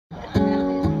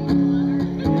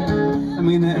I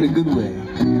mean that in a good way.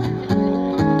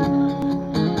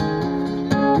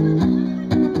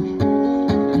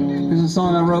 Here's a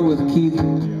song I wrote with Keith.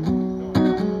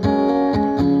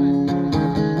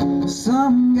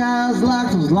 Some guys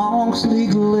like those long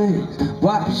sleek legs,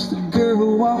 watch the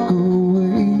girl walk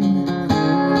away.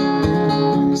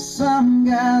 Some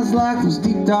guys like those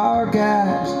deep dark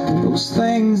eyes, those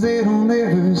things they don't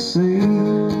ever say.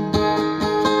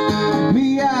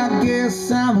 Me, I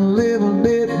guess I'm a little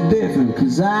bit different,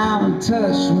 'cause I'm in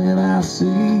touch when I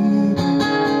see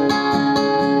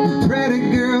a pretty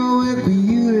girl with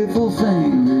beautiful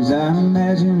fingers. I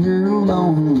imagine her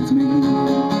alone with me.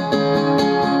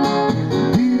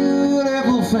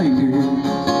 Beautiful fingers,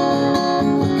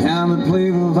 the kind that play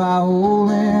the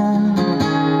violin.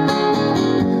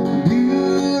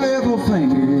 Beautiful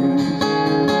fingers,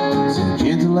 so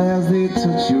gentle as they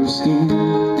touch your skin.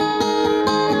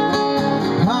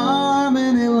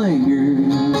 Harmony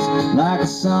lingers like a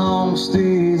song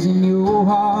stays in your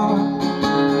heart.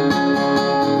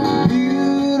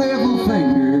 Beautiful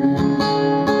fingers,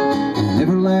 an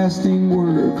everlasting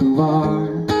work of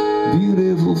art.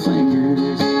 Beautiful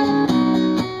fingers.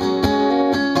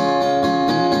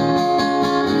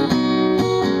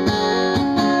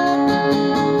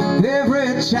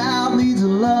 Every child needs a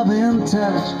loving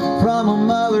touch from a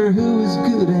mother who is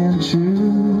good and true.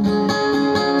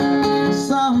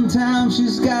 Sometimes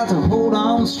she's got to hold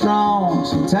on strong,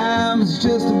 sometimes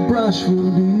just a brush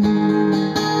will do.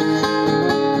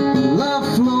 Love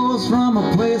flows from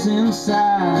a place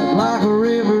inside, like a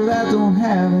river that don't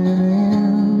have an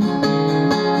end.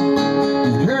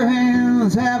 And her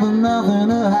hands have nothing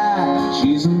to hide.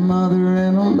 She's a mother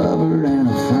and a lover and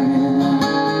a friend.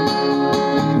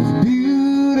 With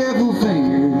beautiful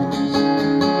fingers,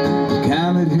 the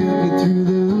kind that help you through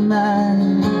the night.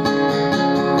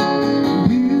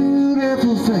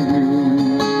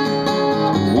 Fingers,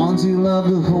 the ones you love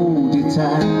to hold you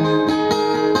tight.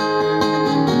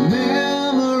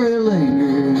 Memory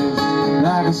lingers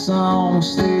like a song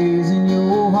stays in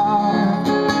your heart.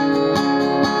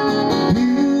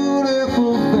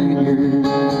 Beautiful fingers,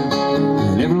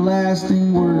 an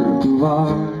everlasting work of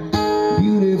art.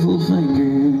 Beautiful fingers.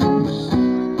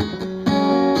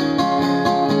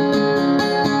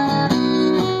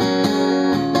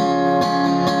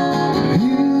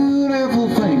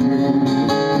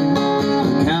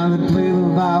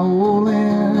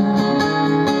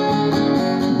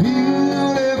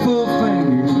 Beautiful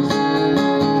fingers,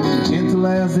 gentle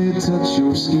as they touch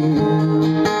your skin.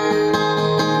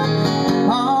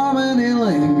 Harmony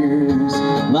lingers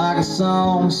like a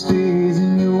song stays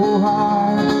in your heart.